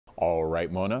All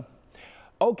right, Mona.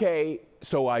 Okay,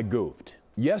 so I goofed.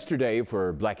 Yesterday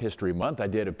for Black History Month, I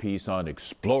did a piece on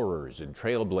explorers and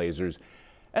trailblazers,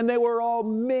 and they were all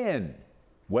men.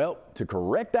 Well, to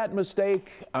correct that mistake,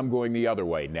 I'm going the other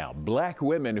way now. Black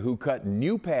women who cut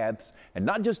new paths, and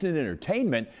not just in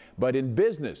entertainment, but in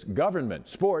business, government,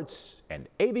 sports, and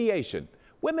aviation.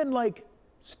 Women like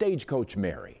Stagecoach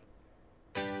Mary.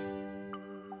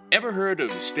 Ever heard of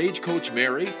Stagecoach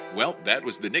Mary? Well, that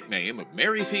was the nickname of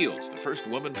Mary Fields, the first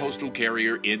woman postal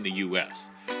carrier in the U.S.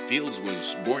 Fields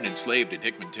was born enslaved in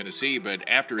Hickman, Tennessee, but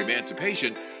after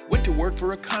emancipation went to work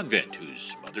for a convent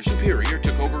whose Mother Superior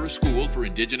took over a school for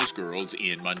indigenous girls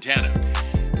in Montana.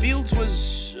 Fields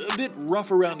was a bit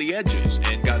rough around the edges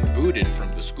and got booted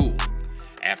from the school.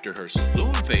 After her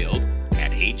saloon failed,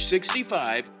 at age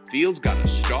 65, Fields got a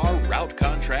star route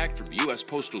contract from U.S.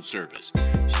 Postal Service.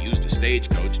 She used a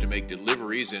stagecoach to make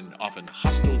deliveries in often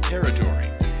hostile territory.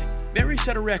 Mary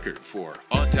set a record for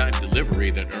on-time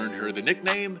delivery that earned her the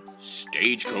nickname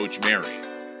Stagecoach Mary.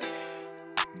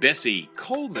 Bessie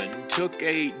Coleman took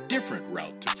a different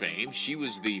route to fame. She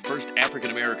was the first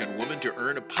African-American woman to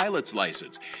earn a pilot's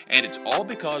license, and it's all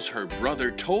because her brother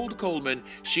told Coleman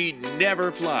she'd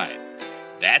never fly.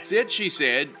 "That's it," she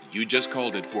said. "You just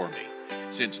called it for me."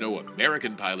 Since no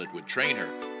American pilot would train her,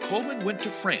 Coleman went to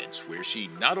France, where she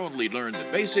not only learned the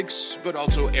basics, but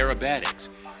also aerobatics.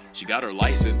 She got her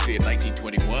license in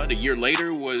 1921. A year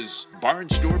later was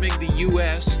barnstorming the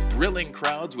U.S., thrilling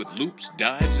crowds with loops,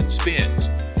 dives, and spins.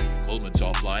 Coleman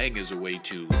saw flying as a way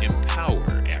to empower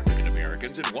African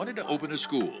Americans and wanted to open a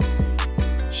school.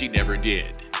 She never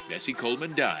did. Bessie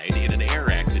Coleman died in an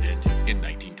air accident in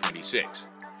 1926.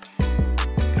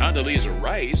 Condoleezza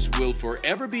Rice will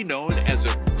forever be known as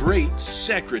a great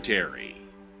Secretary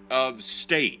of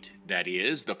State. That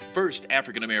is, the first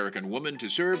African-American woman to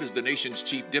serve as the nation's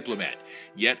chief diplomat.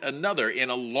 Yet another in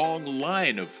a long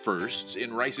line of firsts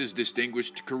in Rice's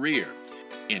distinguished career.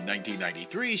 In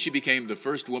 1993, she became the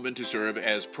first woman to serve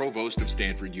as provost of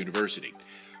Stanford University.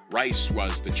 Rice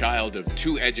was the child of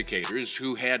two educators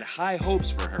who had high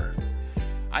hopes for her.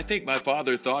 "I think my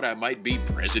father thought I might be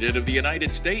President of the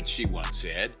United States," she once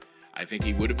said. "I think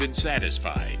he would have been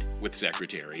satisfied with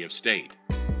Secretary of State."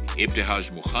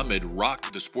 Ibtihaj Muhammad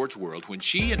rocked the sports world when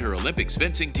she and her Olympics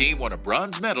fencing team won a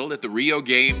bronze medal at the Rio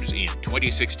Games in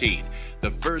 2016,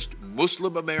 the first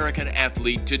Muslim American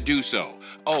athlete to do so.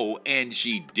 Oh, and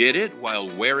she did it while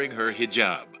wearing her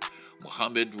hijab.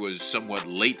 Muhammad was somewhat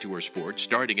late to her sport,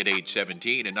 starting at age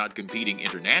 17 and not competing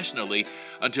internationally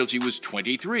until she was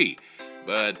 23.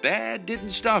 But that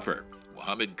didn't stop her.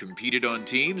 Muhammad competed on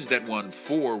teams that won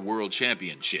 4 world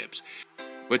championships.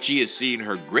 But she has seen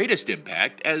her greatest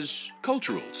impact as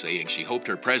cultural, saying she hoped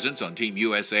her presence on Team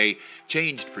USA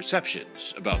changed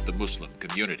perceptions about the Muslim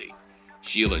community.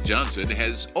 Sheila Johnson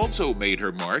has also made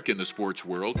her mark in the sports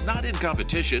world, not in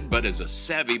competition, but as a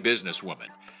savvy businesswoman.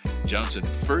 Johnson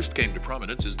first came to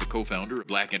prominence as the co-founder of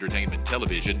Black Entertainment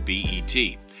Television,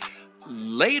 BET.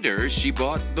 Later, she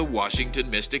bought the Washington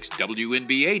Mystics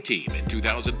WNBA team in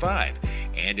 2005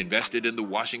 and invested in the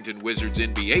Washington Wizards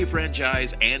NBA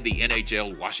franchise and the NHL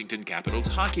Washington Capitals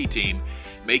hockey team,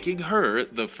 making her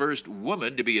the first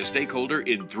woman to be a stakeholder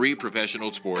in 3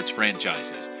 professional sports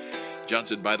franchises.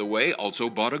 Johnson, by the way, also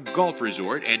bought a golf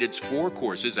resort and its 4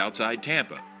 courses outside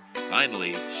Tampa.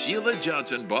 Finally, Sheila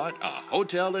Johnson bought a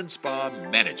hotel and spa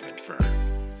management firm.